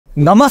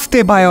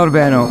Namaste bhai aur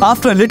behno.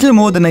 After a little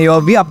more than a year,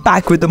 we are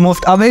back with the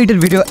most awaited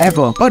video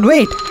ever. But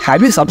wait,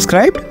 have you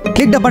subscribed?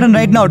 Click the button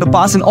right now to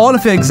pass in all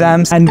of your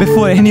exams, and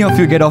before any of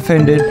you get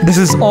offended, this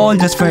is all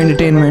just for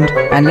entertainment,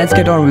 and let's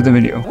get on with the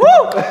video.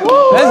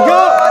 Let's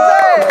go!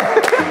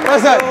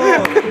 What's up?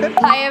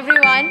 Hi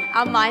everyone,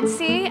 I'm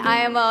Mansi. I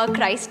am a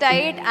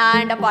Christite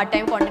and a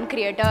part-time content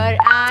creator,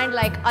 and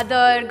like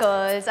other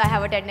girls, I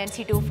have a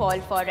tendency to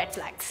fall for red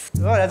flags.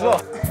 Oh, let's go.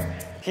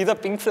 He's a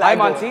pink flag.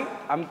 Hi Mansi,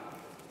 I'm...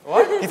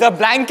 What? He's a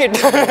blanket.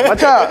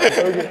 Acha.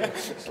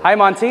 Hi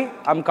Mansi,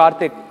 I'm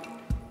Karthik.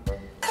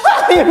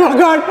 He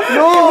forgot.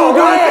 No.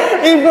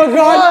 He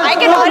forgot. I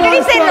can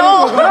already say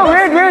no. No,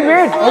 wait.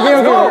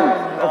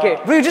 Okay.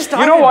 Bro, you just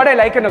started. You know what I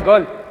like in a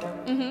girl?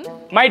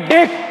 My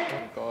dick.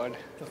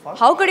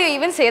 How could you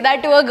even say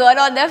that to a girl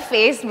on their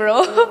face,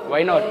 bro?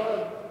 Why not?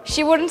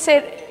 She wouldn't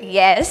say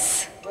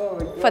yes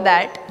for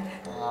that.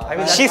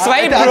 She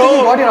swiped, I think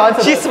you got your bro.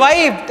 answer. She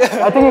swiped.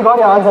 I think you got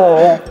your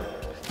answer.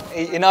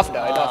 Enough.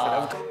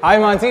 Hi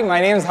Mansi, my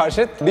name is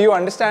Harshit. Do you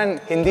understand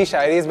Hindi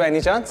shairis by any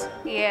chance?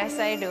 Yes,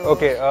 I do.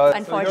 Okay.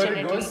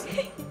 Unfortunately.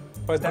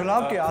 First time.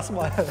 गुलाब के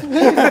आसमान.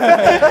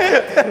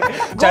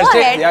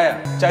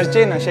 ahead.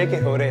 चर्चे नशे के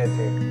हो रहे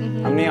थे.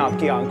 हमने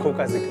आपकी आंखों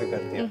का जिक्र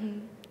कर दिया.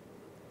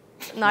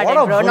 Not it,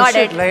 bro. Not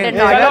it. Did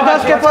not.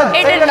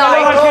 It did not.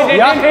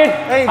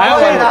 Hey,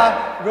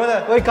 go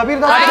there. Wait, Kabir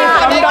Das.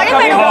 What if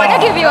I don't want to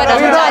give you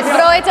another chance,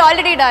 bro? It's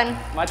already done.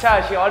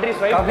 Macha, she already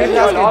swiped. Kabir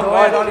Das.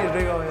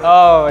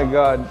 Oh my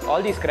god.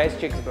 All these Christ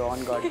chicks, bro,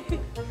 on God.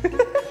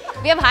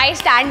 We have high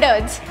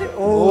standards.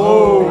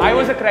 Oh. I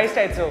was a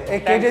Christite, so...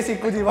 KJ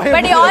Sikudi.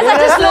 But you're all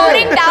such a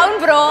slowing down,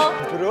 bro.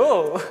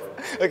 Bro.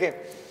 Okay.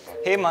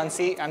 Hey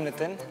Mansi, I'm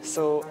Nitin.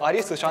 So, are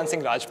you Sushant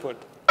Singh Rajput?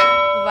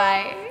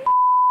 Why?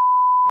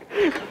 Oh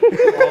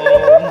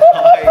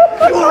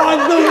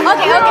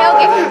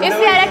Okay. If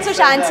we are at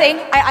Sushant Singh,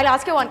 I'll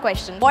ask you one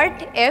question. What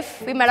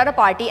if we met at a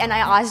party and I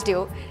asked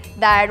you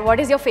that what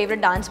is your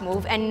favorite dance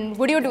move, and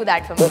would you do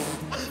that for me?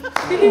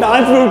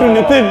 Dance move to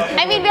Nitin.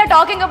 I mean, we are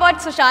talking about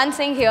Sushant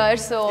Singh here,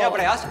 so... Yeah,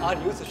 but I asked, are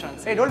you Sushant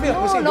Singh? Hey, don't be a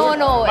pussy. No.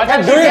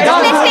 Macha, do it.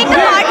 Let's take the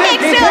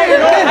context.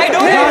 I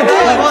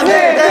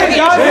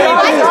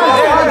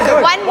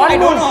One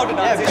don't know how to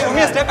dance. Show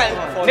me a step and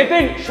follow.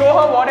 Nitin, show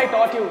her what I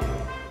taught you.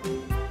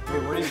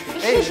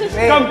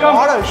 Hey, Come.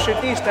 What a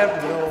shitty step,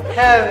 bro.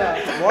 Hell no.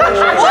 What a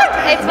shitty What?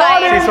 It's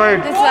fine. It's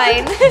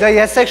fine. The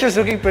yes section is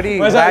looking pretty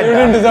Macha, bad. you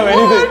didn't deserve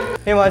anything.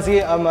 Hey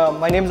Mansi,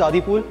 my name is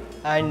Adipul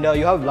and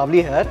you have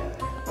lovely hair.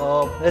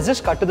 Let's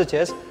just cut to the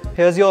chase.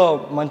 Here's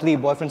your monthly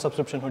boyfriend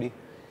subscription hoodie.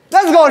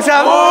 Let's go,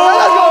 Sham!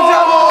 Let's go,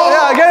 Sham!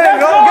 Yeah, get it,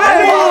 bro!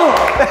 Get it!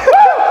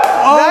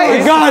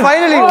 Nice! God.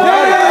 Finally!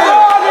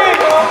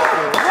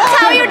 That's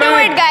how you do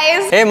it,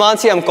 guys. Hey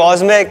Mansi, I'm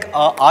Cosmic.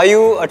 Are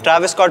you a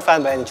Travis Scott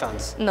fan by any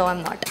chance? No,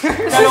 I'm not. She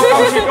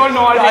told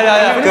no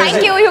already.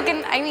 Thank you. You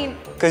can, I mean...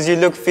 Because you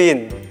look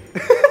fiend.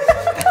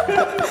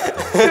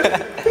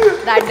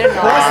 That did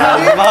not.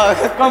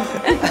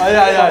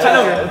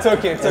 It's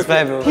okay. That's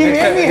fine, bro. He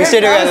made me We hit stay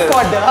Travis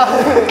together.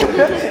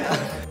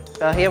 Scott.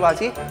 Hey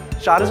Mansi,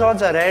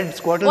 Charizard's are red,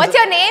 Squirtle's... What's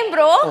your name,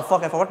 bro? Oh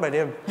fuck, I forgot my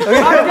name. I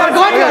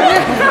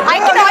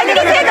can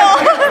already say no.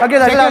 Okay,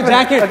 that's your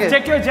jacket. Okay.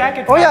 Check your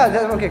jacket. Oh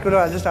yeah, okay, cool.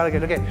 I'll just start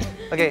again.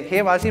 Okay.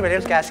 Hey Mansi, my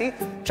name's Cassie.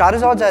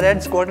 Charizards are red,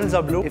 Squirtles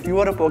are blue. If you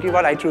were a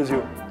Pokemon, I choose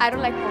you. I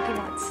don't like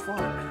Pokemons.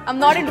 I'm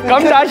not into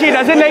Come, Dashi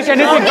doesn't like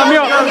anything. Come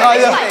here.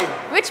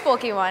 Which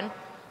Pokemon?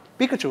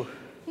 Pikachu.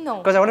 No.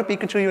 Because I want to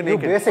Pikachu you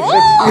naked. Basic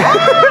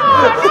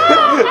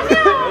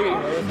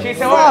She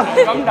said, oh,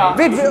 come down.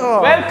 Wait.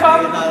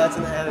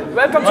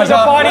 Welcome to the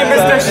party,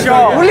 Mr.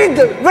 Shaw.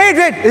 Wait.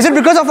 Is it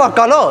because of our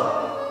color?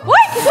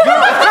 What? The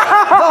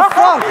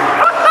fuck?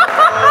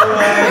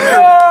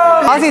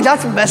 Mansi,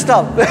 that's messed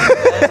up.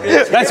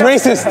 That's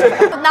racist.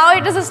 Now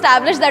it is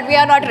established that we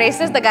are not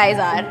racist, the guys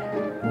are.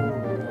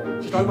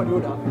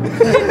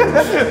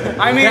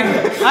 I mean,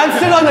 I'm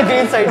still on the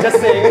green side, just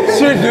saying.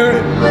 Shit, dude.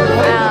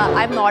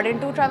 I'm not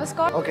into Travis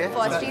Scott. Okay.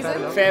 First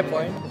reason. Fair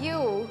point.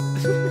 You.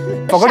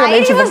 Forgot your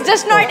name. Shairi was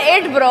just not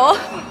it, bro.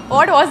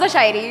 What was the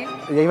Shairi?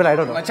 Yeah, even I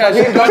don't know. Macha,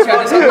 she got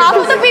Travis. Half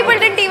of the people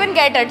didn't even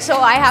get it, so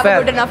I have Fair.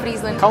 a good enough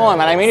reason. Come on,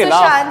 man. I made you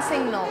laugh. Sushant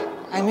Singh, no.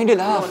 I made you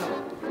laugh.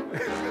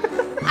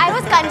 I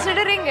was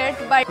considering it,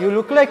 but You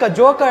look like a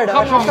joker.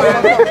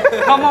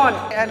 Come on.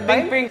 And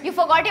Pink. you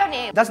forgot your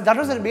name. that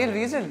was the main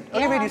reason.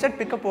 Okay, wait, you said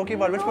pick a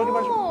Pokemon. Which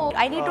Pokemon? No,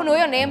 I need to know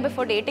your name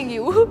before dating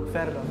you.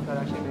 Fair enough. That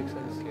actually makes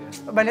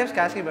sense. My name's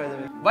Cassie, by the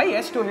way. Why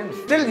yes to him?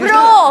 Still, you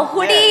Bro,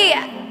 hoodie.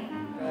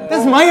 This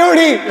is my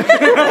hoodie.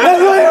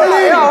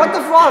 Yeah, what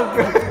the fuck?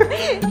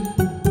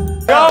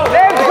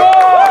 Let's go.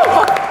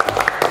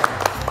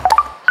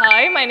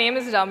 Hi, my name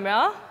is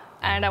Ramya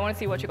and I want to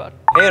see what you got.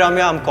 Hey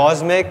Ramya, I'm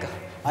Cosmic.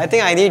 I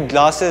think I need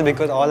glasses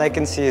because all I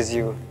can see is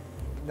you.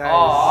 Wait.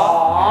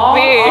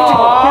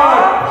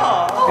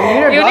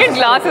 You need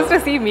glasses to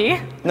see me?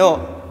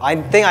 No, I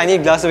think I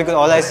need glasses because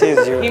all I see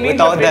is you. He means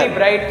Without you're pretty them.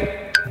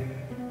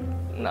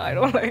 bright. No, I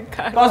don't like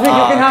that. Cosmic,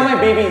 you can have my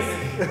babies.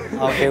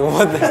 Okay,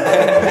 what the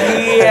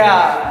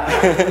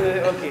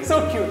Yeah. Okay.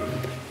 So cute.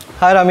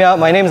 Hi Ramya,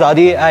 my name is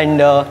Adi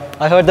and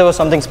I heard there was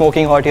something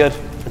smoking hot here.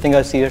 I think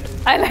I see it.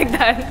 I like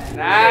that.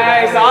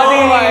 Nice,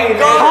 Adi.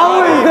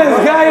 How is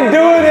this guy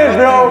doing it,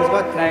 bro?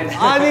 Nice.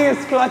 Adi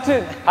is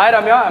clutching. Hi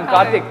Ramya, I'm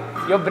Karthik.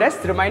 Your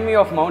breasts remind me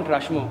of Mount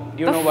Rushmore.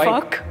 Do you know why?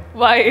 Fuck?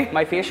 Why?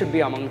 My face should be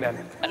among them.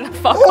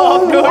 Fuck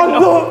off, dude.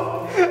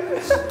 No.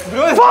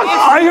 Fuck,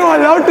 are you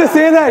allowed to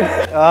say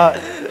that?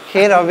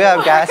 Hey Ramya,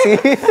 I'm Cassie.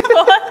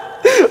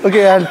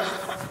 Okay, and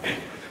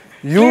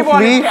you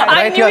be I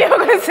right knew here. you were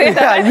going to say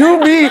that. Yeah, you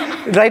be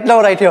right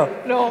now, right here.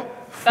 No,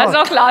 that's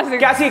not classic.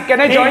 Cassie,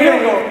 can I join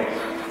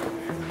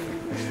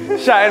you?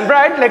 Shine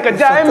bright like a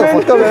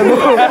diamond.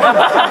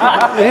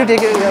 Will you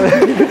take it?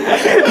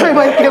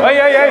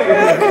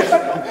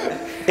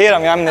 Hey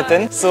Ramya, I'm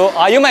Nitin. So,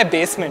 are you my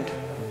basement?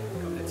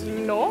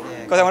 No.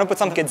 Because I want to put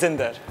some kids in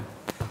there.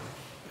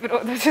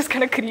 Bro, that's just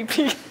kind of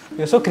creepy.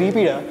 You're so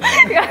creepy, yeah.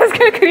 Yeah, that's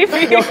kind of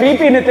creepy. You're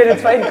creepy, Nitin.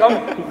 It's fine. Come.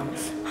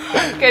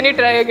 Can you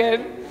try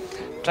again?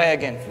 Try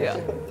again. Yeah.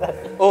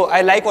 Oh,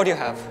 I like what you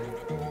have.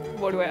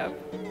 What do I have?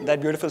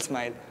 That beautiful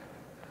smile.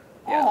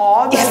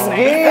 All these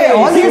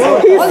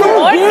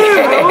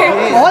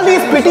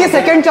pity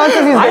second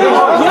chances he's getting.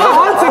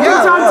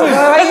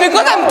 It's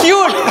because I'm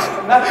cute.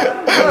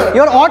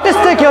 You're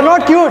autistic, you're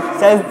not cute.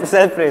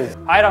 Self-praise.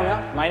 Hi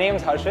Ramya, my name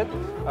is Harshit.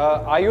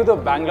 Are you the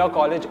Bangalore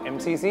College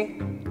MCC?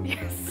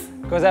 Yes.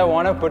 Because I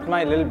want to put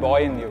my little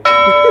boy in you. What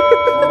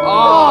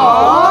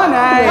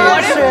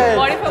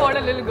if I want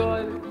a little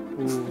girl?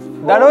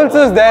 That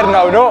also is there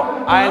now, no?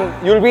 And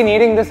you'll be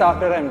needing this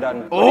after I'm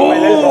done. Putting my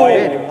little boy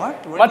in you.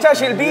 Macha,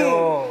 she'll be.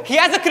 He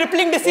has a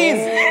crippling disease.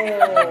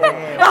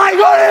 I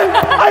got him!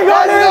 I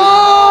got him!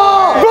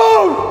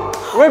 Boom!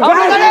 We're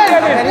back!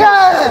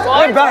 Yes!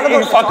 We're back!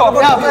 Fuck off!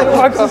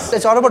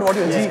 It's all about what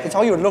you see, it's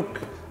how you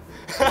look.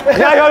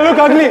 Yeah, you look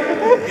ugly.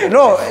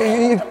 No,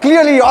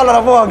 clearly you all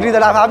are so ugly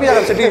that I'm happy that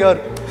I'm sitting here.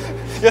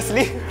 You're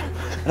asleep.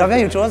 Ramya,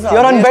 you chose that.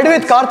 You're on bed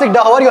with Karthik,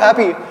 how are you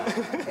happy?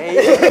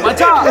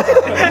 Macha!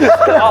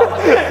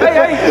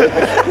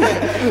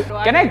 Hey.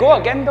 Can I go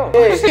again though?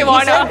 If you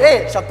wanna.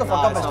 Hey, shut the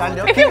fuck up and stand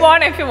here. If you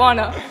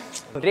wanna.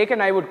 Drake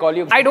and I would call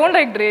you. I don't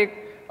like Drake.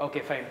 Okay,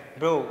 fine.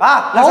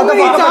 How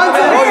many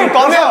chances?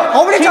 How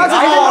many chances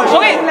do you want?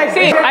 Okay,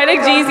 see, I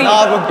like Jeezy.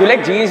 You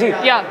like Jeezy?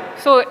 Yeah,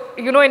 so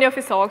you know any of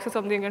his socks or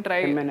something you can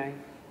try. Him and I.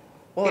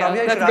 Oh, Yeah, Ramya, you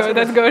should that's ask good, him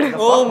that's this. good.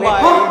 Oh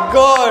my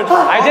god.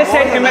 I just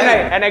said him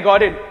and I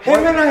got it.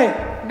 Him and I.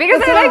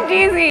 Because I like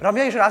Jeezy.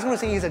 Ramya, you should ask him to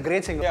sing, he's a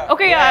great singer.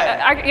 Okay,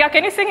 yeah,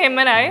 can you sing Him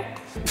and I?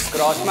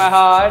 Cross my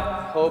heart,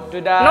 hope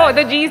to die. No,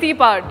 the Jeezy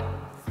part.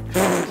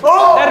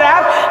 The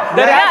rap.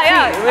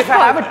 Yeah. See, if I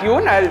have a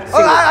tune, I'll sing.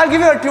 Oh, I'll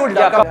give you a tune.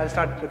 Yeah, Come, I'll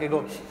start. Okay,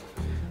 go.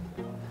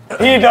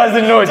 He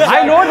doesn't know it.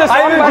 I know the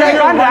song, but I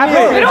can't rap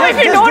it. You know, if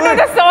you don't know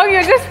the song,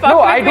 you just fuck No,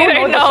 with I me don't right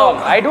know the now. song.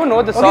 I don't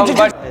know the song,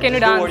 but Can you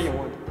dance?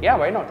 yeah,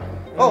 why not?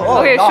 Oh,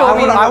 Okay, no, show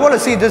me. I want to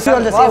see this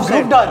on the same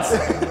group dance.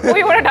 Oh,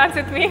 you want to dance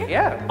with me?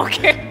 Yeah.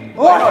 Okay.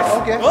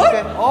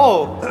 Okay.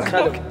 Oh.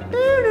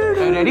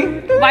 Ready?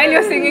 While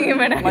you're singing Him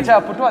and I.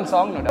 Macha, put one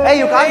song. No? Hey,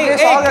 you can't play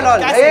song and all.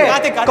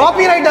 Karthik.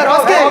 Copyright that,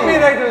 okay?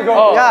 Copyright will go.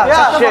 Oh,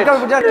 Yeah, shit.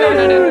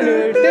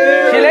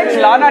 She likes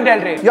Lana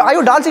Del Rey. Are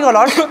you dancing a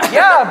lot?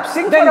 Yeah,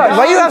 sing for us.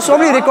 Why you have so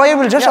many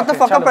requirements? Just shut the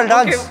fuck up and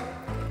dance.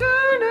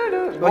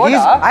 What,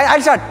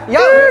 I'll start. Yeah,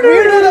 we'll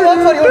do the work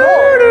for you.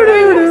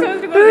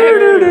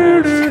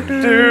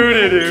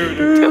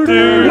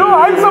 No,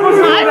 I'm supposed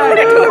to do that.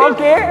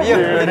 Okay.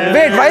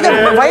 Wait,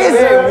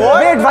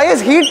 why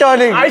is he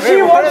turning?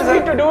 She wants me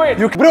to do it.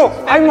 Bro,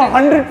 I'm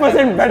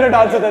 100% better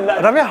dancer than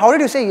that. Ramya, how did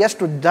you say yes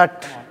to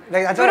that?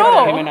 Like, that's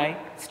Bro,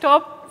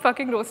 stop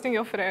fucking roasting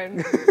your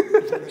friend.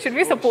 Should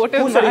be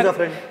supportive, Who said he's a man.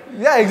 friend?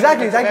 Yeah,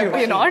 exactly.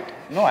 You're not?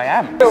 No, I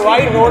am.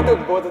 Why no to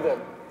both of them?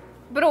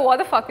 Bro, what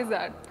the fuck is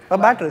that? A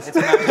mattress.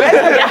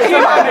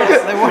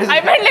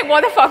 I meant like,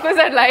 what the fuck was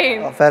that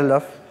line? Fair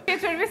enough. It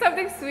should be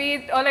something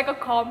sweet or like a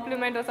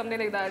compliment or something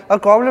like that. A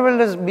compliment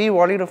is me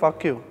wanting to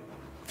fuck you.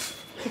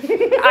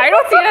 I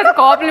don't see it as a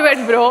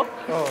compliment, bro.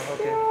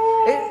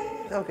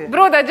 Okay.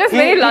 Bro, that's just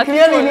very lustful.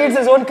 clearly needs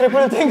his own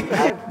cripple thing.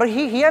 But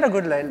he had a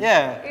good line.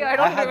 Yeah. Yeah, I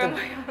don't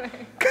remember your line.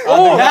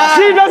 Oh,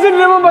 she doesn't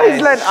remember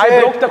his line. I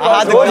broke the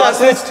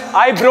curse.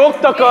 I broke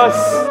the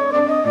curse.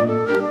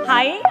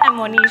 Hi, I'm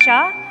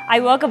Monisha. I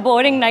work a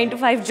boring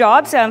 9-to-5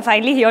 job, so I'm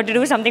finally here to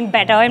do something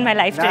better in my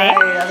life today.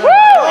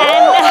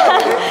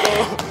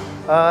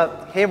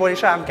 Hey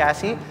Monisha, I'm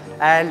Cassie.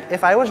 And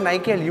if I was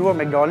Nike and you were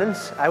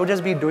McDonald's, I would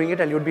just be doing it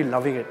and you'd be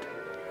loving it.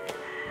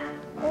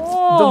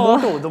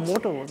 Oh, The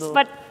motto.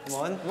 but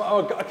Macha,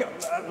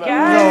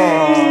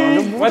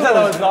 that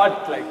was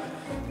not like.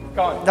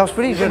 Come on. That was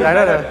pretty good. I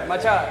don't know.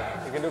 Macha,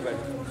 you can do better.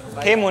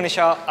 Hey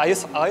Monisha, are you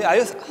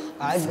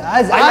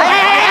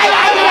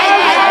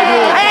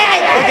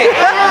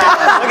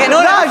Okay,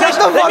 no, Shut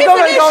the fuck up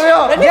and come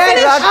here.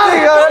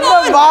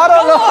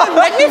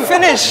 let me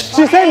finish.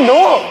 She said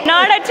no.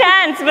 not a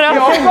chance, bro.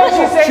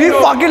 She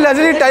fucking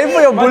doesn't need time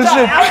for your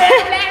bullshit.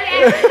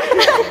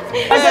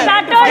 Not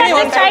at the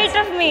sight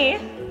of me.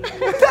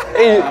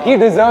 Hey, he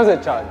deserves a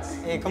chance.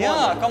 Hey, come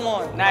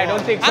on. Nah, I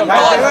don't think so. I'm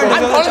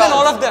taller than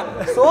all of them.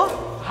 So?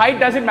 Height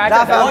doesn't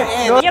matter.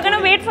 You're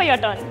gonna wait for your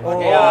turn.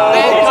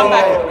 Come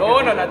back.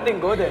 No, nothing.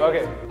 Go there.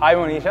 Okay. Hi,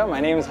 Monisha. My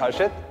name is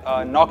Harshit.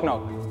 Knock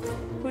knock.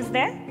 Who's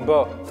there?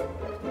 Bo.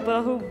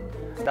 Who?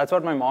 That's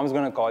what my mom's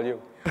gonna call you.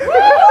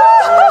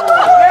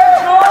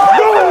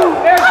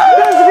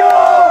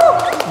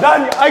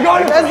 Done. I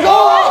got it. Let's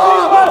go.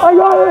 I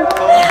got it.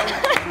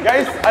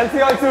 Guys, I'll see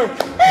you all soon.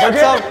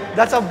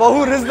 That's a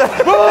bahu rizda.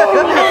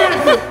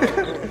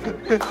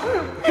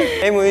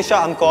 Hey Monisha,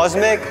 I'm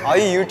Cosmic. Are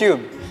you YouTube?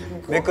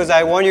 Because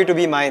I want you to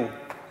be mine.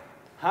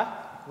 Huh?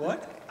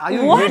 What? Are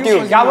you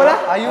YouTube? Kya bola?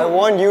 I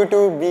want you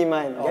to be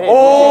mine.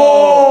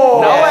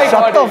 Oh! Now I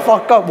Shut got the it.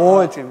 fuck up. Oh,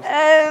 it seems.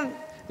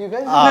 You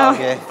guys? Ah,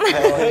 okay.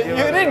 You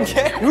didn't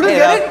get You didn't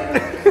get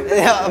it?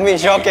 Yeah, I mean,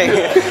 shocking.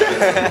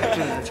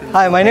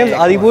 Hi, my name is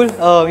Adipul.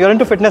 You're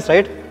into fitness,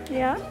 right?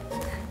 Yeah.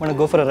 Wanna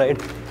go for a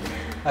ride?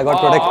 I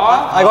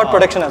got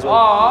protection as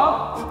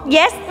well.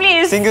 Yes,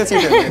 please. Single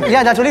seater.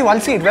 Yeah, that's only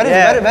one seat. Where you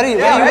going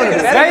to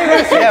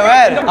sit? Yeah,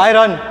 where? I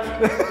run.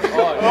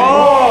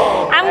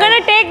 I'm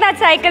gonna take that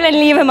cycle and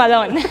leave him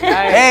alone.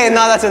 Hey,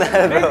 no, that's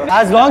another bro.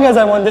 As long as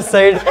I'm on this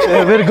side,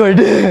 we're good.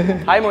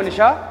 Hi,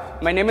 Monisha.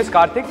 My name is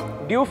Karthik.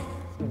 Do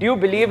you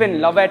believe in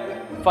love at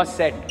first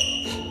sight? Of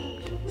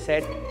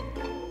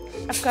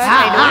course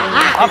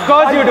I Of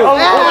course you do. do.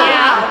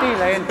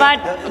 Yeah. But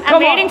I'm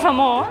waiting for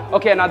more.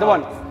 Okay, another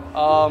one.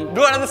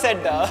 Do another set.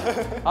 Huh?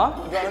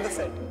 Do another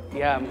set.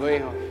 Yeah, I'm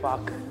going. Oh,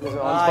 fuck. This is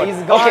all He's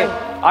spot. gone. Okay,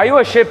 are you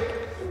a ship?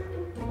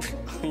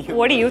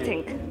 What do you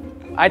think?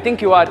 I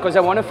think you are, because I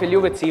want to fill you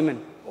with semen.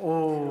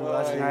 Oh,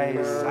 that's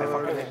nice. I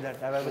fucking like that.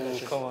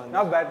 Come on.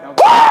 Not bad. He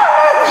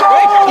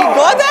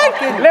got that?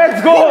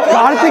 Let's go!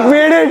 Karthik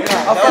made it!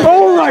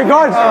 Oh my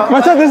god!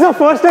 Macha, this is the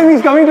first time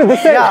he's coming to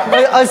this set.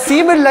 Yeah, a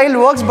semen line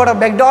works, but a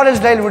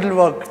McDonald's line wouldn't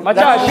work.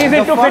 Macha, she's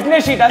into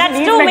fitness, she doesn't That's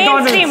need too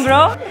McDonald's. mainstream,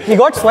 bro. He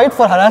got swiped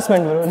for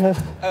harassment, bro.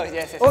 Oh,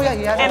 yes. Oh, yeah,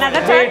 he had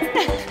Another turn.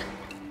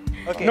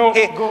 Okay. No,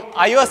 Hey,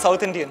 are you a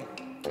South Indian?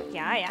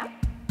 Yeah.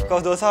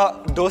 Because those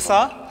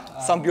are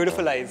some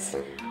beautiful eyes.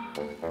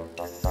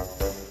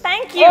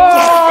 Thank you.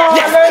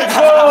 Let's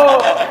go!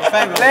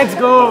 Let's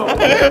go!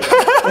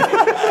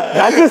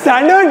 That's the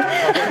standard?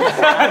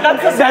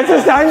 That's the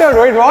standard.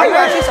 Wait, what?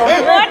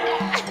 What?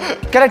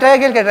 Can I try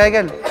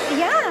again?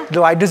 Yeah.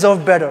 No, I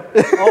deserve better.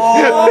 Let's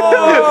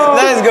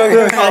go.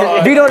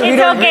 we don't.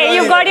 It's okay.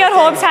 You got your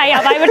hopes high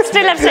up. I would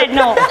still have said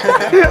no.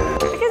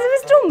 Because it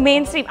was too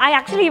mainstream. I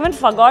actually even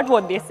forgot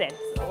what they said.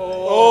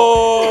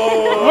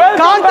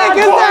 Karthik,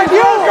 is that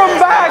you? Welcome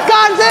back!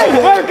 Karthik!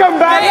 Welcome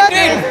back!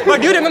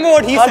 But do you remember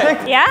what he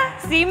said? Yeah?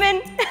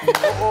 Semen.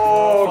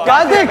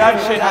 Karthik!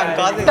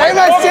 Time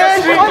has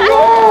changed!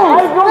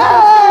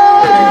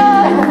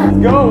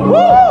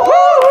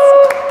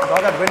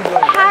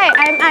 Hi,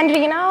 I'm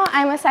Andrina.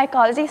 I'm a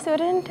psychology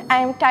student.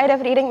 I'm tired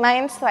of reading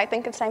minds, so I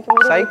think it's time for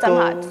me to read some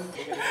hearts.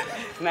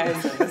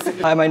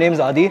 Hi, my name's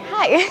Adi.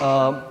 Hi.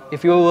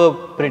 If you were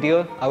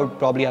prettier, I would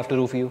probably have to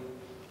root for you.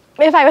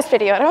 If I was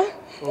prettier, no?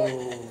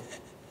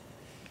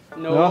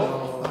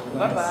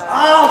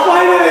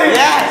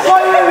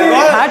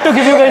 Had to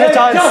give you guys a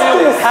chance.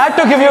 Had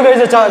to give you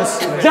guys a chance.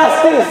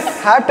 Justice!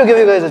 Had to give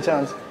you guys a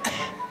chance.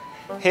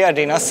 Hey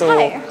Adrina, so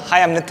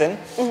hi, I'm Nitin.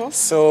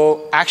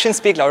 So actions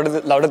speak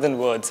louder than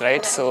words,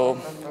 right? So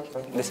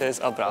this is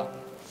a bra.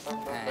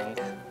 And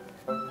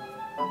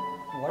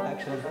What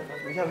action is that?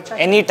 We have a chance.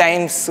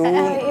 anytime soon.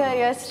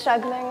 You're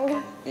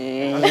struggling.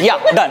 Yeah,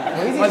 done.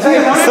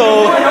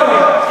 So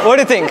what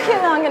do you think? Okay,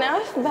 long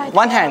enough, but...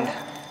 One hand.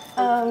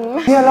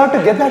 You're allowed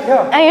to get that here.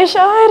 Are you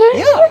sure?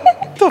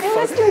 Yeah. It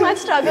was too much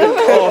struggle.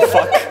 Oh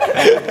fuck.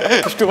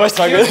 It's too much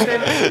struggle.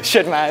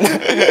 Shit, man.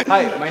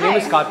 Hi, my name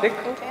is Karthik.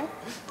 Okay.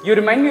 You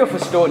remind me of a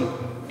stone.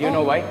 Do you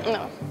know why?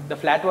 No. The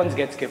flat ones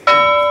get skipped.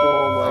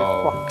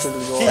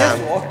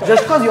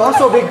 Just because you're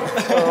so big.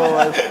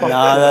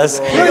 Nah, that's...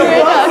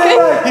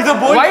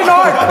 Why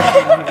not?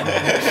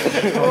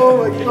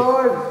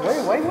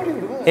 Why would you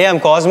do that? Hey, I'm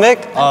Cosmic.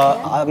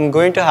 I'm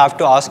going to have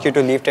to ask you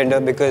to leave Tinder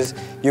because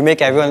you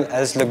make everyone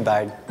else look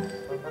bad.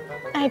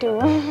 I do.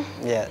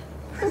 Yeah.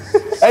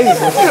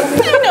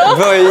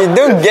 Bro, you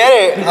don't get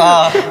it.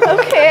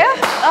 Okay.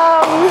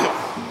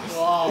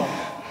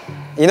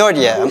 You know what?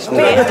 Yeah. Wait.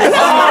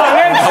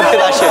 Fuck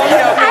that shit.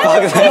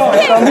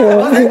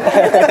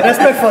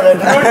 Respect for it.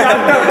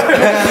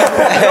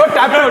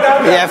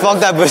 Yeah, fuck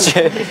that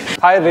bullshit.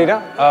 Hi,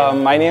 Reena.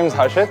 My name is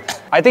Harshit.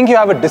 I think you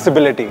have a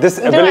disability. This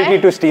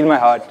ability to steal my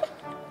heart.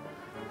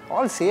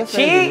 All safe.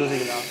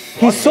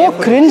 He's so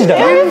cringed.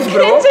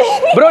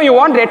 Bro, you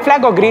want red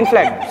flag or green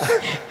flag?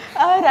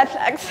 Red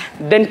flags.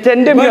 Then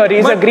send him here.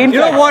 He's a green You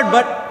flag. know what?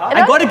 But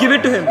I gotta give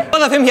it to him.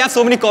 Because of him, he has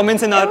so many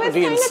comments in It our was kind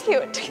reels. of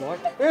cute.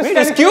 Wait,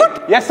 it's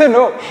cute? Yes or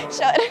no?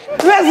 Sure.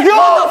 Let's go!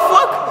 What the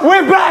fuck?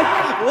 We're back!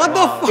 What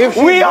the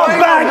fuck? We are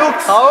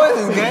back! How is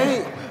this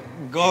guy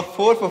go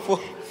 4 for 4?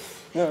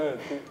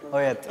 Oh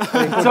yeah.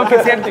 It's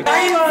okay, same thing.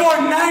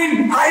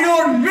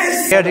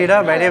 Hey,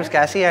 Rita, my name's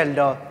Cassie and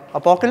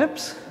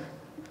Apocalypse.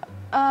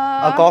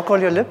 A cock on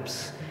your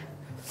lips.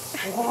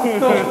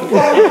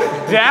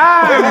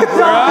 Damn,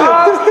 bro!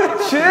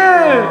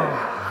 Chill!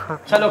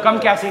 Chalo, come,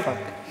 Cassie.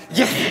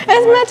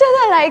 As much as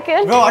I like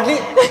it. Bro, at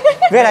least.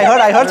 Wait,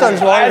 I heard some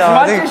small. As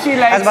much as she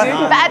likes it.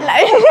 Bad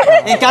line.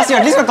 Hey, Cassie,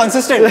 at least we're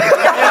consistent.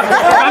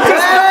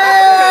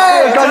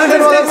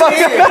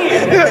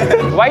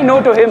 Why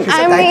no to him?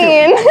 I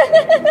mean.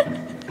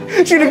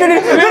 She looked at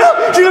him.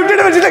 She looked at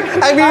him and she's like,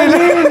 I mean.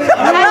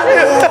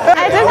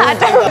 I just had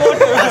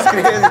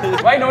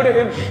to. Why no to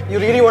him? You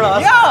really want to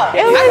ask?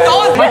 It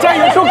was Macha,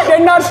 you took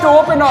 10 hours to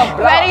open up.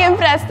 very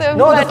impressive.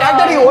 No, the but, fact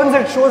that he owns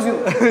it shows you.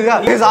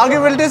 Yeah, his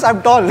argument is,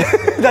 I'm tall.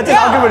 That's his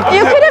argument.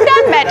 You could have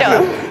done better.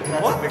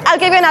 I'll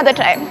give you another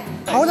try.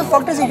 How the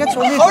fuck does he get so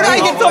many? How do I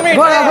get so many?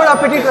 Go,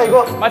 appetite,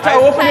 go. Macha,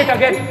 open it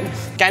again.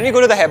 Can we go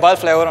to the Herbal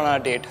Flower on our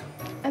date?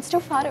 It's too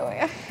far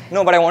away.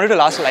 No, but I wanted to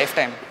last a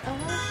lifetime.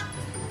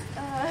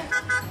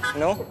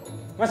 No?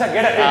 Macha,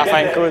 get it.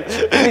 Fine, cool.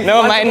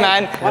 Never mind,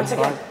 man. Once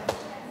again.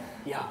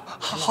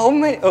 How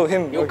many? Oh,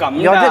 him. You come.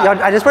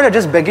 I just thought you're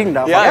just begging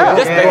now. Yeah,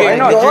 just begging.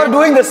 You're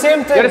doing the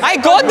same thing. I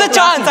got the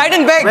chance. I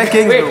didn't beg. Wait,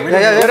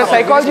 you're a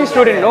psychology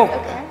student, no?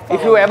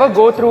 If you ever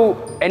go through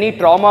any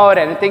trauma or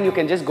anything, you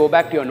can just go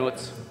back to your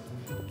notes.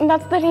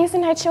 That's the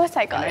reason I chose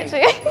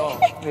psychology.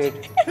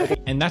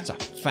 And that's a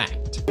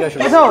fact. No,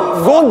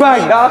 go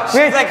back, da.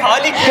 Wait, Like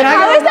Harley.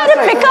 How is that a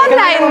pick-up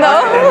line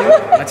though?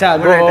 Macha,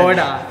 go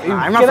da.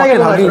 I'm not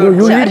fucking hungry.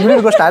 You need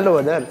to go stand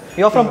over there.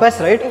 You're from PES,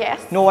 right? Yes.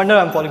 No wonder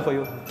I'm falling for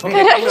you.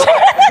 Correct.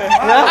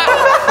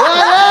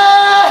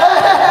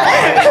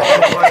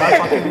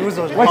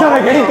 Macha,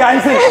 we're getting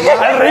cancelled.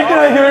 I'll write to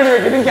my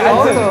we're getting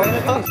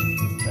cancelled.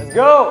 Let's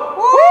go.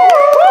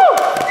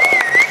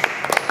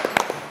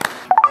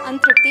 I'm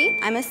Tripti.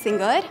 I'm a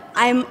singer.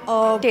 I'm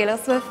a Taylor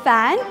Swift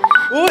fan.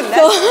 Ooh, let's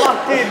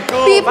fucking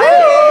go. People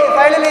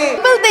Finally.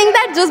 think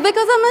that just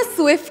because I'm a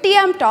Swiftie,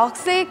 I'm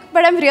toxic,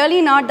 but I'm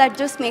really not. That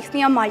just makes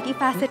me a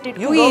multifaceted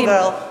You queen. go,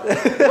 girl.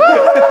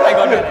 I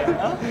got it.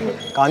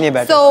 Kanye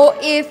better. So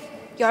if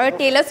you're a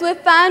Taylor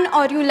Swift fan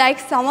or you like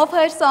some of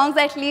her songs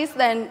at least,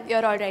 then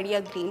you're already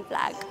a green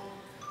flag.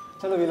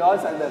 Chalo, we'll all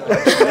sign that.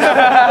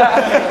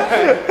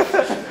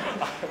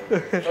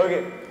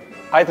 Okay.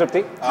 Hi,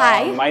 Tripti.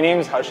 Hi. My name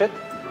is Harshit.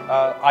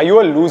 Are you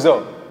a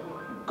loser?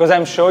 Because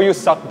I'm sure you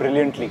suck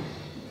brilliantly.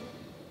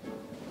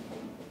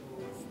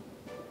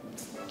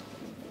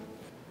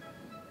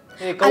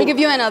 I'll give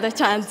you another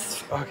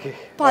chance. Okay.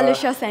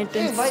 Polish your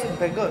sentence.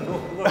 Beggar, no.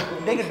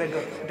 Take it,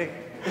 beggar. Take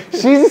it.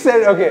 She just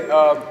said, okay,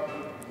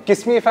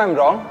 kiss me if I'm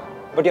wrong,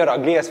 but you're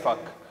ugly as fuck.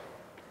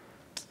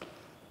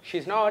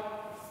 She's not.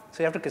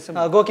 So you have to kiss him.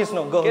 Go kiss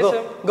no. Go, Kiss go,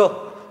 him.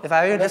 go. If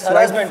I were you, just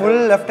That's swipe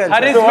full left hand.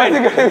 Harish, side. what's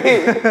it going to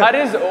be?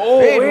 Harish, oh,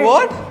 Wait,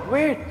 what?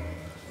 Wait.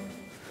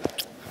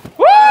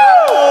 Woo!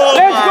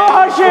 Let's go,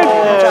 Harshit.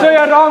 So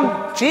you're wrong.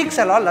 Cheeks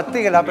and all,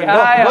 nothing will happen.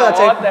 Yeah, Go, yeah, that's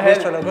what it. the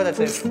Waste hell? fellow, go, that's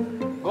it.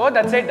 Go,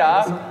 that's it, da.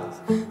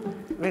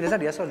 Wait, is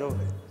that yes or no?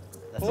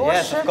 No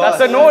yes, shit. of course.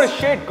 That's a no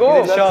shit.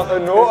 Go. That's a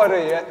no or a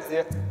yes.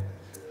 Yeah.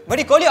 But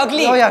he called you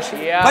ugly. Oh, yeah.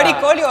 But he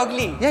called you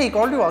ugly. Yeah, he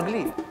called you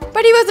ugly.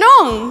 But he was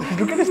wrong.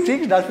 Look at his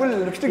cheeks, that's full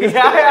lipstick.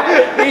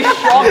 Yeah. He's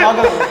shocked.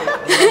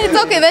 It's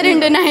okay, we're in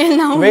denial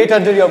now. Wait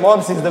until your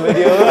mom sees the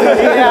video.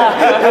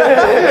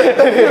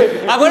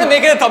 I'm going to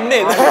make it a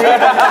thumbnail.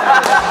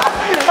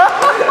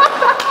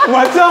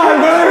 Macha, I'm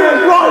going to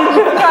get wrong.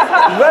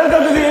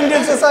 Welcome to the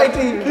Indian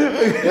society.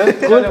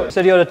 Cool.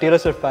 Said you're a Taylor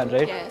Swift fan,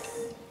 right? Yes.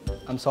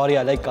 I'm sorry,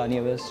 I like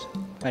Kanye West.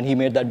 And he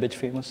made that bitch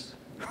famous.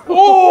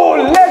 Oh,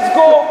 let's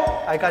go.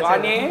 I can't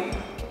Kanye.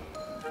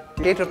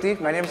 Hey Tripti,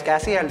 my name is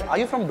Cassie and are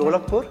you from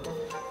Dholakpur?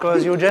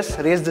 Because you just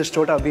raised this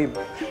chota beam. Oh,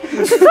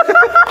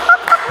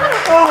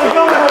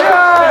 come on.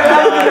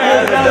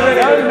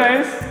 That was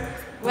nice.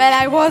 Well,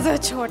 I was a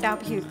Chota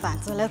Bheem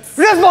fan, so let's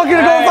Let's fucking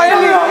go,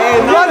 finally!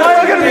 One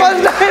fucking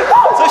first time!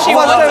 So she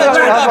wants a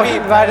Chota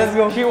Bheem. Right, let's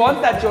go. She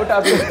wants that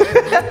Chota Bheem.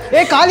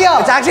 Hey, Kalia!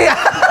 It's actually...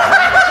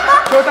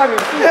 Chota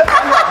Bheem.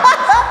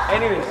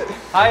 Anyways,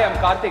 hi, I'm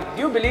Karthik.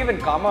 Do you believe in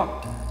karma?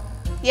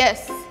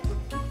 Yes.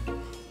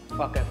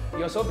 Fuck it.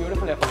 You're so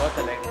beautiful, I forgot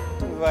the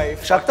line.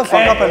 Shut the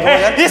fuck up and go,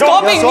 yeah? He's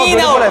copying me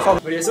now.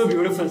 But you're so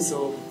beautiful,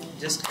 so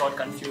just got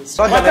confused.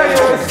 No.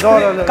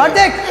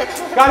 Karthik!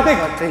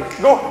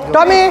 Go.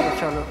 Tommy!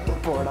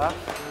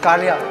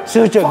 Kalia.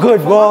 Such a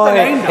good boy.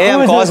 Hey,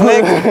 I'm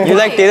Cosmic. You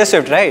like Taylor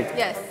Swift, right?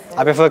 Yes.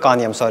 I prefer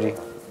Kanye, I'm sorry.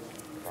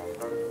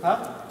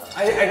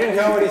 I didn't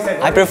hear what he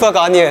said. I prefer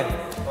Kanye.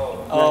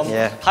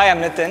 Yeah. Hi, I'm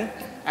Nitin.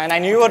 And I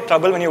knew you were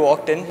trouble when you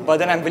walked in, but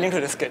then I'm willing to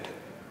risk it.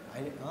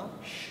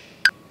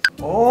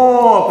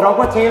 Oh,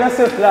 proper Taylor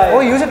Swift line. Oh,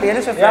 use a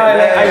Taylor Swift. Yeah,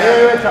 like, I knew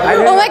you were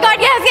trouble. Oh my God!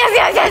 Yes!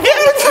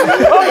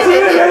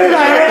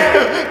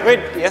 Wait,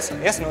 yes,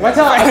 no. What's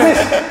up?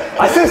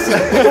 Assist.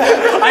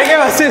 I gave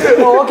assist.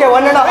 Oh, okay,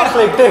 1.5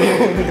 like take.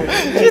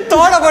 She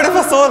thought about it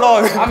for so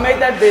long. I made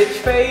that bitch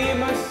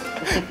famous.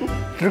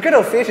 Look at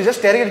her face, she's just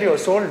staring into your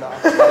soul now.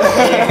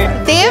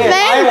 They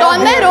went on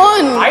their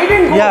own. I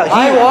didn't go. Yeah,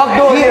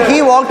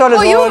 he walked on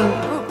his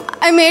own.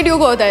 I made you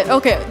go there.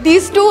 Okay,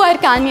 these two are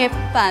Kanye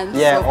fans.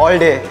 Yeah, so. all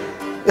day.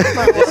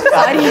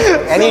 Sorry.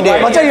 Any day.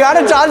 Macha, you had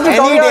a chance to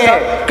Any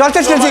day.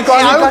 Consistency,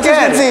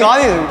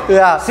 Kanye.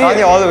 Yeah.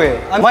 Kanye all the way.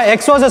 My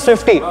ex was a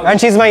Swiftie, and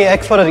she's my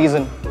ex for a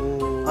reason.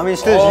 I mean,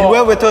 still, you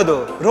were with her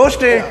though.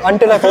 Roasted.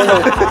 Until I found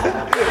out.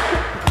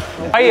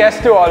 Hi,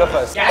 yes to all of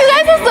us. You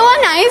guys are so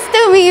nice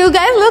to me. You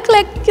guys look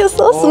like you're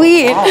so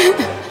sweet. Wow.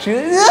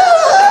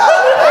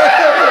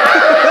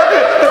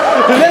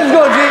 Let's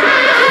go, G.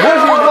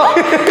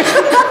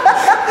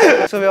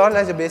 So we're all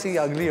like basically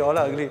ugly, all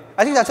are ugly.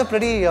 I think that's a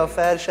pretty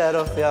fair share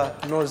of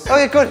nose.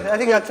 Okay, cool. I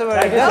think that's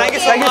about it. Thank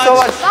you so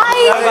much.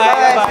 Bye.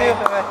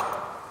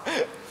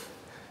 Bye.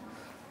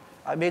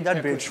 I made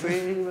that bitch.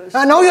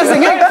 Now you're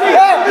singing.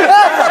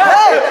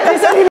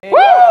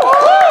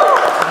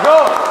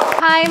 Go.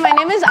 Hi, my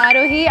name is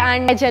Arohi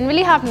and I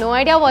generally have no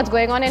idea what's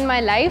going on in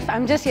my life.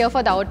 I'm just here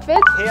for the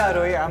outfits. Hey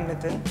Arohi, I'm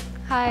Nitin.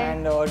 Hi.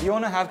 And do you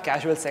want to have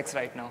casual sex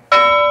right now?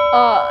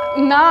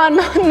 No,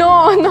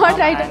 not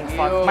right now.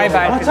 Fuck, my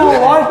bad.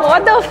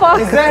 What the fuck?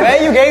 Where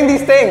are you getting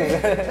these things?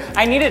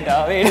 I need it.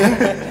 Wait.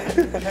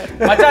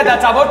 Macha,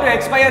 that's about to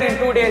expire in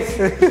 2 days.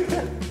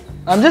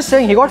 I'm just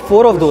saying he got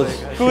 4 of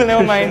those. Cool,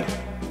 never mind.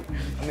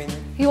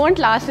 He won't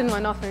last in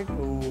one of it.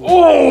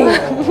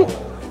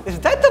 Is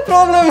that the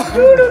problem?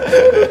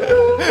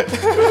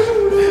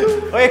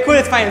 Okay, cool,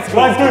 it's fine. It's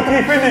cool. 1, 2,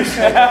 3, finish.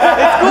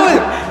 It's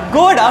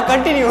cool. Go,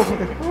 continue.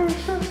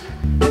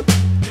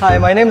 Hi,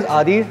 my name is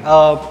Adi.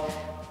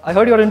 I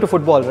heard you're into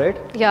football, right?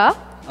 Yeah.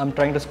 I'm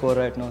trying to score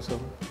right now, so.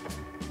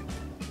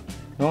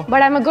 No?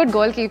 But I'm a good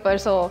goalkeeper,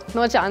 so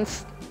no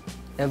chance.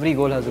 Every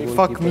goal has a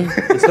goalkeeper. Fuck me.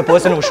 It's the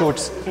person who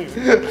shoots.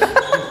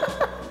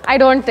 I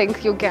don't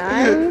think you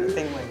can.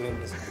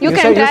 You can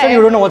said, try. You said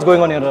you don't know what's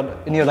going on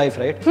in your life,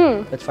 right?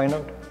 Let's find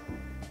out.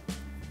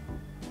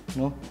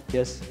 No?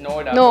 Yes?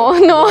 No.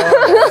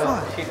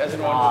 She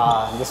doesn't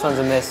want to. This one's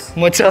a miss.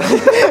 Mucha. I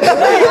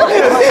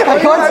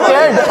got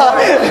scared.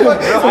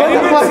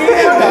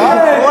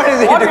 What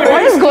is it?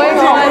 What is going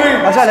on?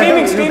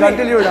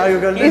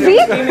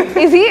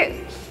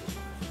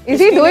 Is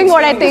he doing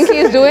what I think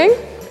he's doing?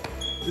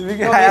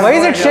 Why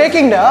is it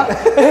shaking now?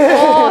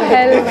 Oh,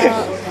 hell no.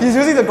 He's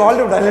using the ball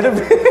to let him.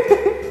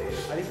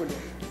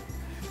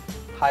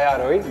 Hi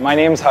Arohi, my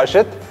name's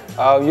Harshit.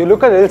 You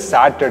look a little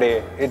sad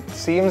today. It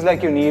seems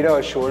like you need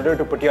a shoulder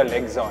to put your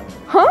legs on.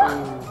 Huh?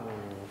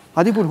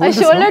 A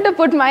shoulder to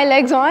put my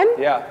legs on?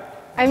 Yeah.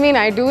 I mean,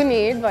 I do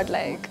need, but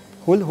like...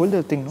 Hold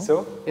the thing, no?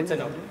 So? It's a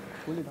no.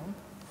 Hold it down.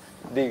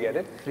 Do you get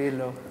it? Real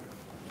low.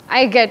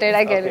 I get it.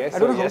 I don't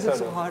know how it's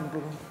so hard,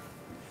 bro.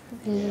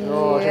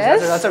 No,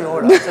 yes. That's a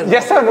no.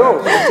 Yes or no?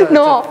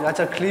 No. That's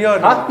a clear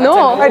no. Huh?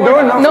 No. I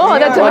don't know. No,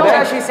 that's a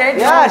no. She said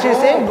yeah, she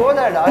said go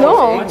there, da.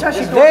 No.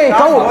 Hey,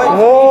 come on.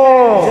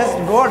 Mo. Just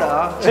go,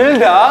 da. Chill,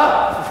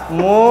 da.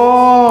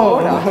 Mo.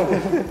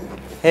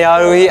 Hey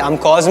Arohi, I'm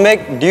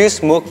Cosmic. Do you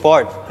smoke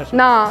pot?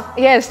 Nah.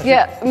 Yes.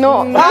 Yeah.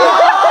 No.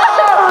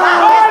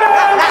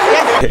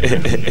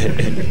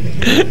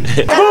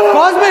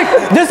 Cosmic,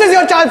 this is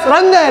your chance.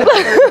 Run there.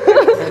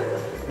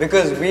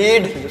 Because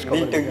weed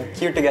need to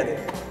keep together.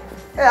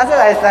 Hey, that's a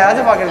nice one. That's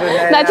a fucking good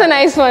one. That's a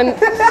nice one.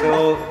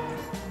 So,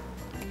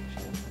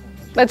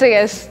 That's a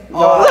yes.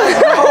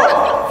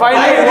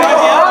 Finally,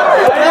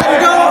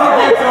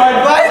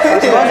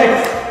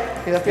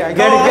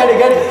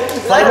 Get it.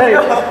 Finally.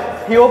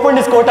 He opened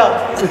his quota.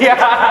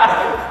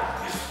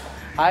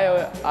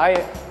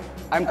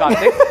 I'm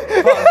Karthik.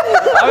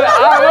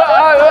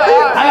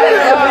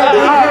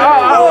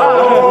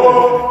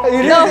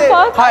 The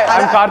fuck? Hi,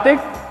 I'm Karthik.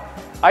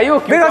 Are you a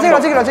Wait, cucumber?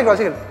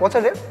 Rachik. What's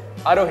her name?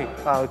 Arohi.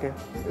 Okay.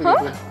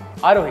 Huh?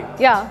 Arohi.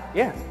 Yeah.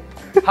 Yeah.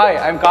 Hi,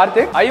 I'm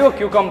Karthik. Are you a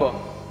cucumber?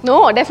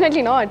 No,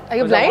 definitely not. Are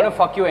you I blind? want to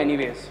fuck you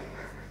anyways.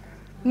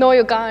 No,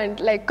 you can't.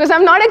 Like, cause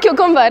I'm not a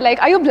cucumber.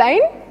 Like, are you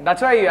blind?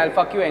 That's why I'll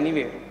fuck you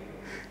anyway.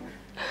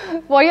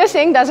 What you're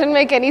saying doesn't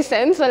make any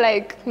sense. So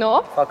like,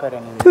 no. Fuck her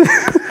anyway.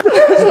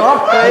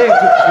 Stop trying.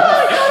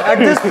 At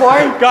this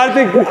point,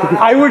 Karthik,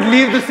 I would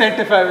leave the set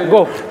if I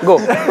will. Go.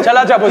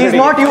 Chala cha he's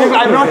not you.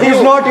 I'm not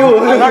He's not you.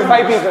 I'm not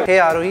 5 people. Hey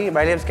Arohi,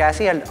 my name's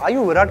Cassie and are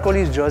you Virat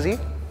Kohli's jersey?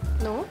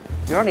 No.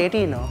 You're not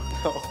 18 now.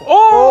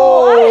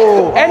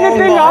 Oh!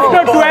 Anything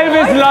after 12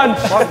 is lunch.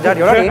 Fuck that,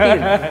 you're not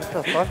 18. What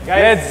the fuck?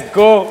 Let's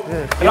go.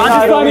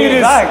 Rajasthani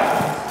is back.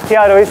 Hey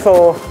Arohi,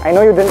 so I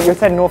know you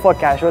said no for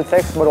casual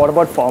sex, but what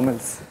about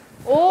formals?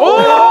 Let's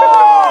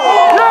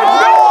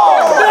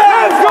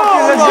go!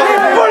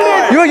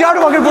 You have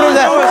to fucking put him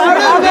there.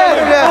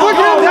 Put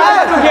him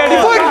there.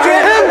 Put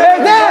him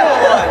there.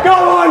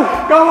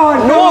 Come on.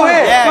 No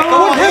way.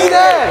 Put him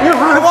there.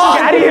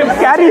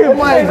 Carry him. Oh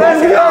my God.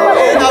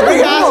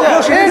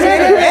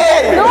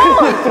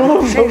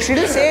 She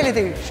didn't say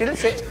anything. She didn't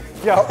say.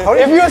 Yeah.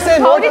 If you say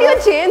no, How did you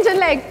change in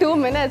like 2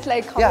 minutes?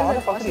 Like, how is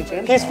it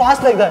possible? He's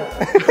fast like that.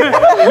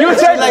 you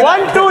said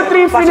 1, 2,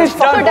 3, finish. So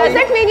does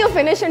that mean you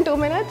finish in 2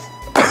 minutes?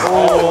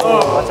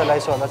 Oh, that's a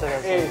nice one.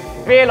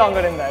 Way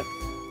longer than that.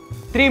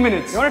 3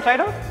 minutes. You want to try it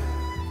out?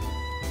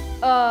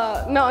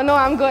 No,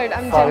 I'm good.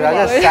 I'm You're genuinely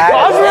just good. sad.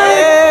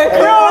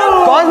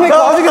 Cosmic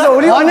is the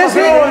only one.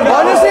 Honestly,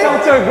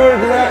 Such a good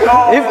man.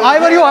 if I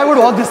were you, I would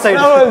walk this side.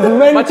 That was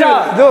mental.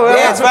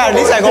 Yeah, it's fine. At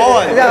least I got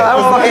one.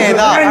 Hey,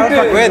 nah.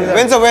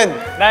 Win's a win.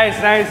 Nice.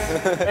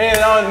 Hey,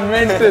 that was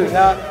mental.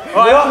 Oh,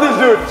 I love this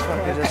dude.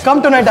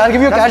 Come tonight, I'll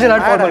give you a cash and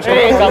I'll fall.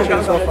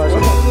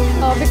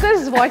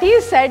 Because what he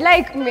said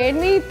like made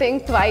me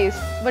think twice,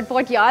 but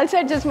what y'all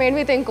said just made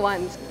me think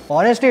once.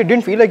 Honestly, it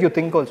didn't feel like you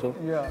think also.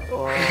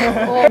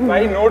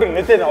 I know to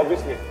Nitin,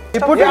 obviously. He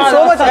put in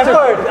so much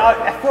effort.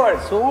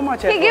 Effort. So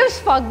much effort. He gives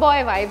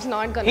fuckboy vibes,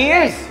 not gonna. He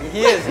is.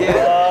 He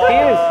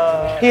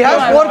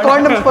has 4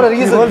 condoms for a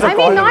reason. I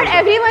mean, not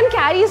everyone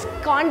carries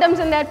condoms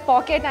in their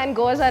pocket and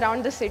goes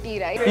around the city,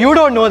 right? You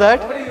don't know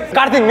that.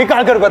 Karthik,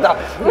 nikal kar bata.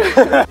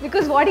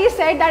 Because what he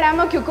said that I'm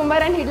a cucumber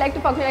and he'd like to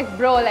fuck me, like,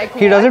 bro, like.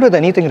 He does it with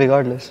anything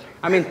regardless.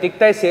 I mean,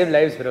 tiktai save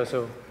lives, bro,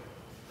 so.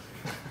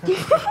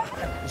 Just stop.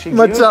 She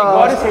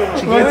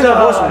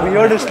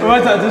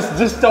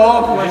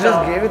just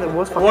gave you the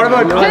most fucking. What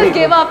about Just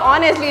give up,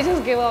 honestly,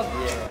 just give up.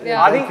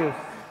 Yeah. Thank you.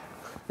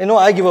 You know,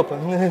 I give up.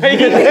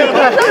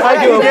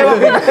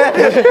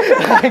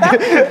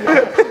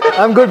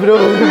 I'm good, bro.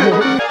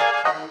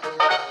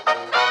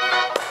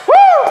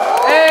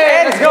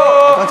 Hey, let's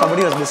go.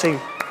 Somebody was missing.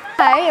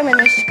 Hi, I'm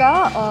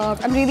Anushka.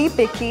 I'm really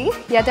picky,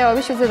 yet I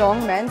always choose the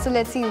wrong man. So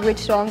let's see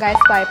which wrong guy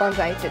swipe on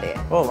right today.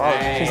 Oh wow.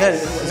 She said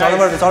it's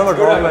all about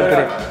wrong man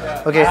today.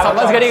 Okay.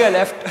 Someone's getting a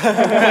left.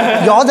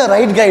 You're the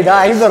right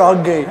guy, I'm the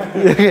wrong guy.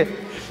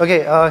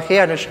 Okay. Hey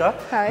Anushka.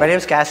 Hi. My name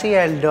is Cassie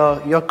and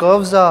your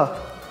curves are...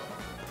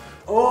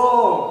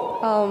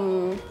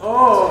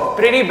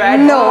 Pretty bad.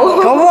 No.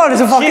 Come on,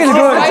 it's a fucking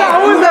good.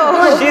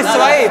 She's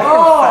swipe.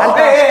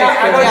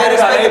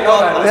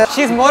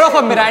 She's more of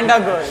a Miranda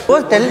girl.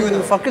 Oh, tell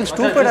you fucking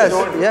stupid ass.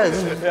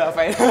 Yeah,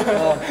 Fine.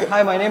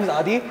 Hi, my name is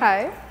Adi.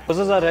 Hi.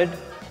 Roses are red,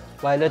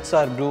 violets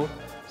are blue.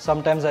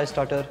 Sometimes I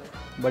stutter,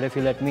 but if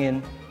you let me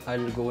in,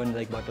 I'll go in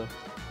like butter.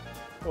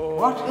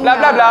 Blah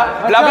blah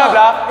blah. Blah blah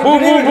blah. Boom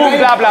boom boom.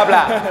 Blah blah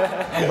blah.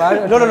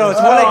 No.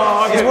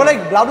 It's more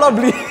like blah blah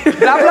blee.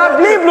 Blah blah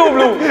blee blue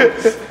blue.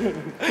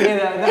 Hey,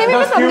 maybe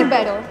something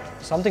better.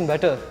 Something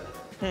better.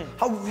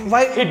 How?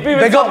 Why? Hit me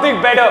with something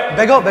better.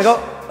 Beggar.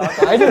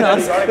 I didn't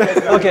ask.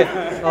 Okay.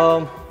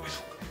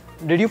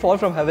 Did you fall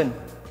from heaven?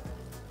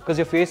 Because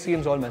your face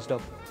seems all messed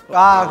up.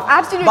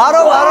 Absolutely.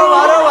 Baro.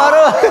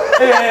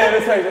 Yeah,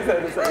 that's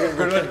right.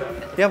 Good one.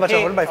 Yeah, but I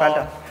want my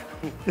Fanta.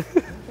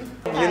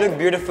 You look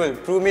beautiful.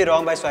 Prove me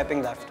wrong by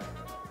swiping left.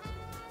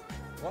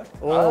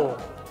 Oh.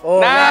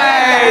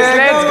 Nice.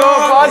 Let's go,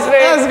 Cosmic.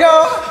 Let's go.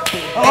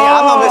 Hey,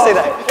 I'm not missing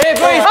that. Hey,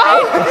 bro, he's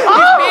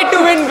paid to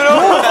win, bro.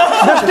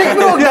 The stick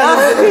broke.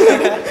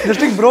 The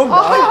stick broke.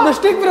 The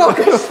stick broke.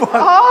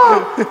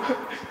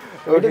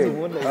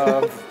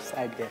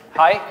 Sad guy.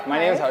 Hi, my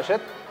name is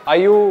Harshit. Are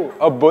you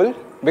a bull?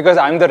 Because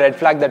I'm the red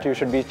flag that you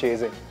should be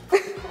chasing.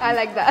 I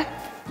like that.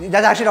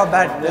 That's actually not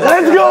bad.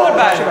 Let's go!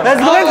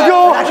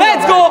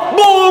 Let's go!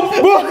 Boom!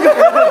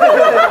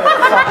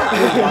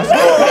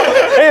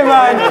 Hey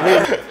man!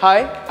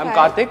 Hi, I'm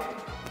Karthik.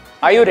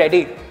 Are you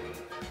ready?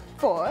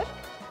 For?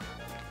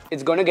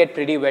 It's gonna get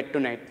pretty wet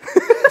tonight.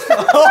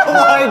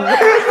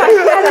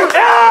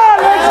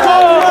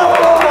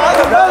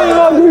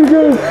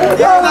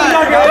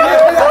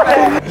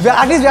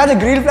 At least we are the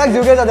green flags,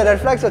 you guys are the red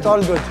flags, so it's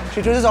all good.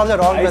 She chooses all the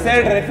wrong ones. I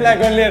said red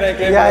flag only and I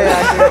came.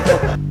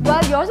 Yeah.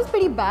 Well, yours is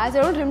pretty bad.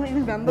 I don't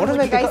remember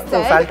what you guys Oh,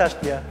 said.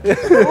 fantastic, yeah.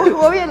 What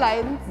were your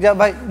lines? Yeah,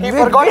 but he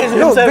forgot his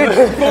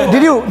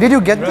Did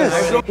you get this?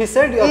 He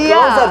said your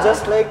curves are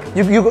just like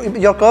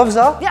your curves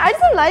are. Yeah, I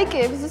didn't like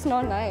it. It was just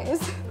not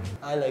nice.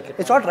 I like it.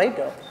 It's not right.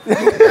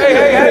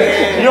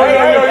 Hey. Yo.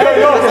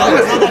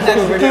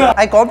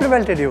 I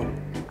complimented you.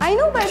 I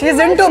know, but She's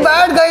into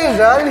bad guys,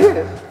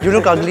 darling. You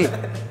look ugly.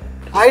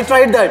 I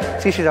tried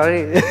that. See, she's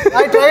already.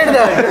 I tried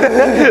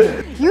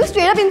that. you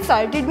straight up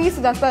insulted me,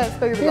 so that's why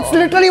you It's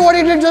literally what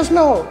he did just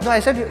now. No, I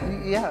said,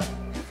 yeah.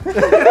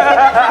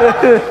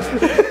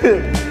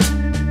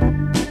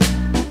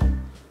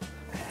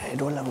 I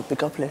don't have a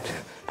pickup line.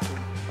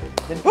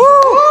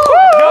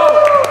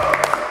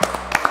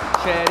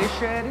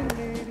 Sherry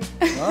lady.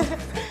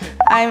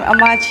 I'm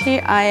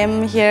Amachi. I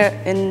am here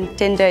in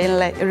Tinder in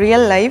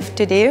real life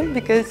today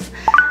because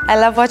I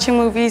love watching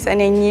movies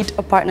and I need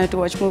a partner to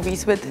watch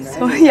movies with.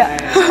 So yeah,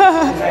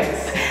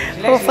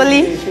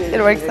 hopefully it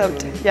works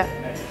out. Yeah.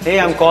 Hey,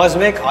 I'm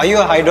Cosmic. Are you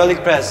a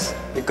hydraulic press?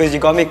 Because you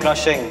got me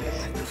crushing.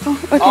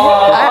 Okay.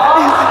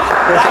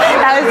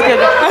 That was good.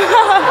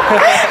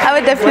 I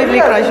would definitely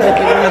crush with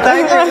you.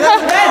 Thank you.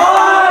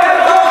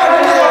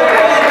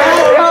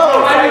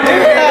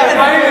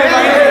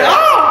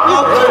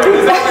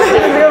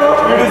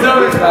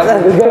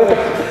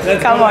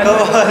 Come on.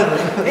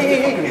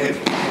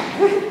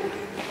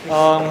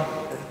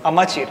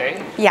 Amachi,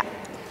 right? Yeah.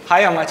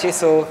 Hi Amachi,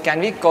 so can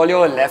we call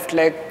your left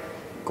leg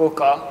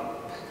Coca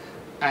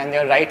and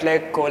your right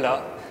leg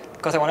Cola?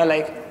 Because I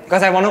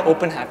want to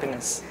open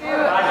happiness.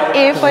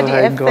 A for the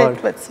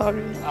effort, but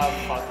sorry.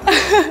 Fuck.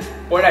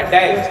 What I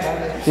died.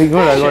 You go,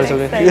 I'll go, it's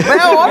okay.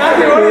 What?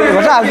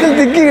 I'm still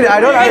thinking, I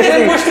don't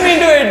understand. Just pushed me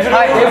into it, bro.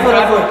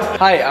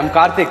 Hi, I'm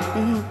Karthik.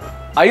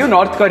 Are you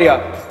North Korea?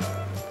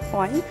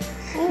 Why?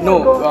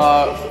 No,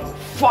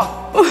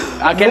 fuck.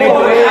 Can I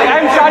do it?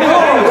 I'm starting.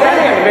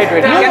 Wait.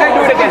 Can I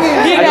do it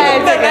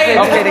again?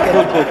 Okay,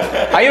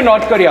 cool. Are you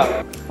North Korea?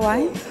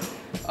 Why?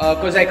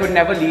 Because I could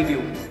never leave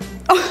you.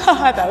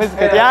 That was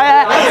good.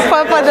 Yeah.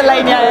 For the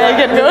line, yeah, I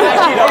can go.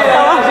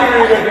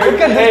 Look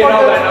at this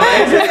photo.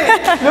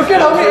 Look at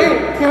how he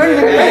went.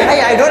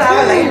 Hey, I don't have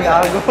a line.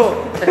 Go.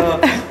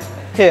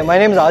 Hey, my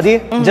name is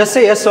Adi. Just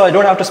say yes so I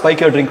don't have to spike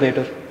your drink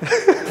later.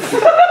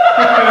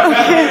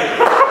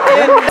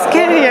 It's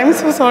scary, I'm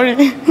so sorry.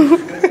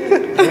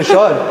 Are you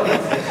sure?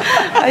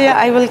 Yeah,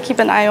 I will keep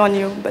an eye on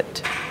you,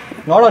 but...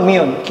 Not on me,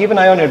 keep an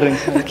eye on your drink.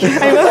 Okay,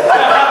 I will.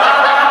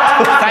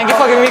 Thank you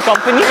for giving me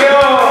company.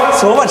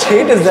 So much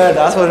hate is there,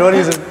 that's for no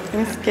reason.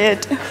 I'm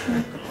scared.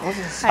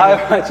 Hi,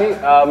 Machi.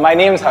 My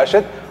name is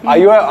Harshit. Are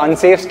you an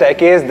unsafe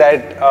staircase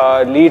that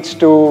leads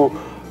to...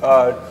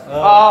 Once,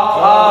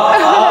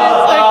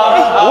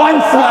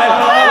 man!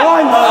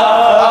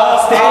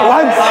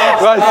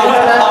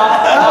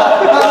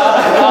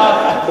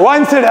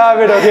 Once it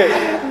happened, okay.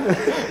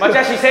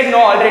 Macha, she said no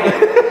already.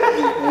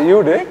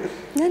 You did?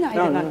 No, I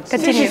did not.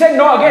 Continue. She said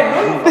no again.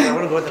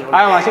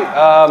 Hi, Machi.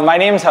 My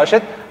name is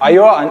Harshit. Are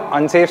you an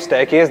unsafe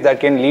staircase that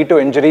can lead to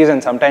injuries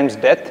and sometimes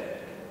death?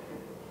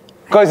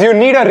 Because you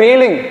need a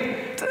railing.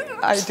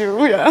 I do,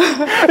 yeah.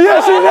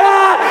 Yes,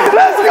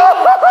 let's go!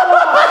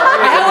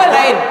 I have a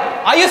line.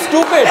 Are you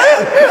stupid?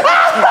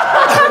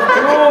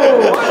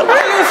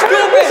 Are you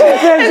stupid?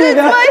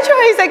 It's my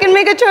choice. I can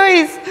make a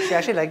choice. She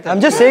actually liked that.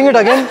 I'm just saying it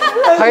again.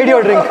 Hide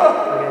your drink.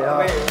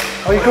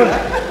 Oh, you cool.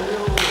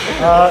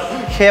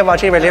 Hey,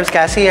 Machi, my name's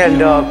Cassie,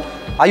 and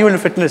are you into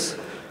fitness?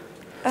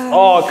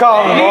 Oh, come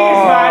on.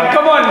 Please, man,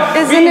 come on.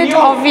 Isn't it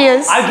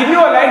obvious? I'll give you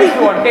a line if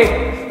you want. Take.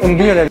 Give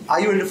me a line. Are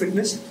you into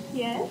fitness?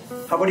 Yes.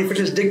 How about you fit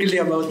this dick into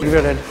your mouth? Give me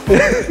a line.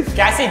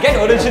 Cassie, get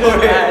original,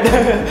 man.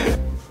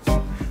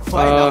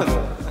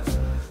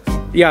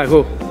 Yeah,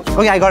 go.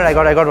 Okay, I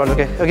got one.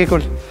 Okay,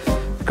 cool.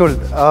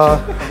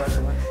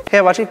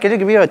 Hey, Machi, can you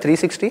give me a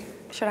 360?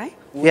 Should I?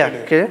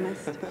 Yeah, okay.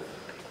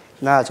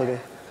 Nah, it's okay.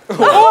 It's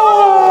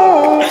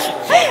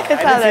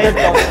alright.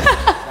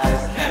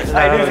 I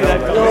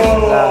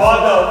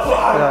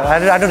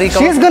had to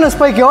recount. She's gonna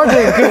spike your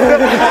drink. I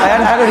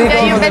had to recount.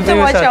 Yeah, you better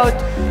watch out.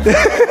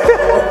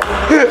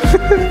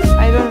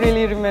 I don't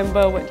really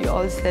remember what you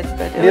all said,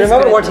 but Do you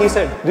remember what he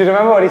said? Do you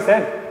remember what he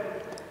said?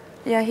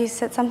 Yeah, he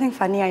said something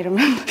funny, I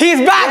remember. He's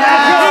back!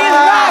 He's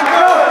back!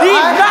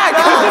 He's back!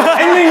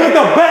 Ending with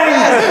a bang!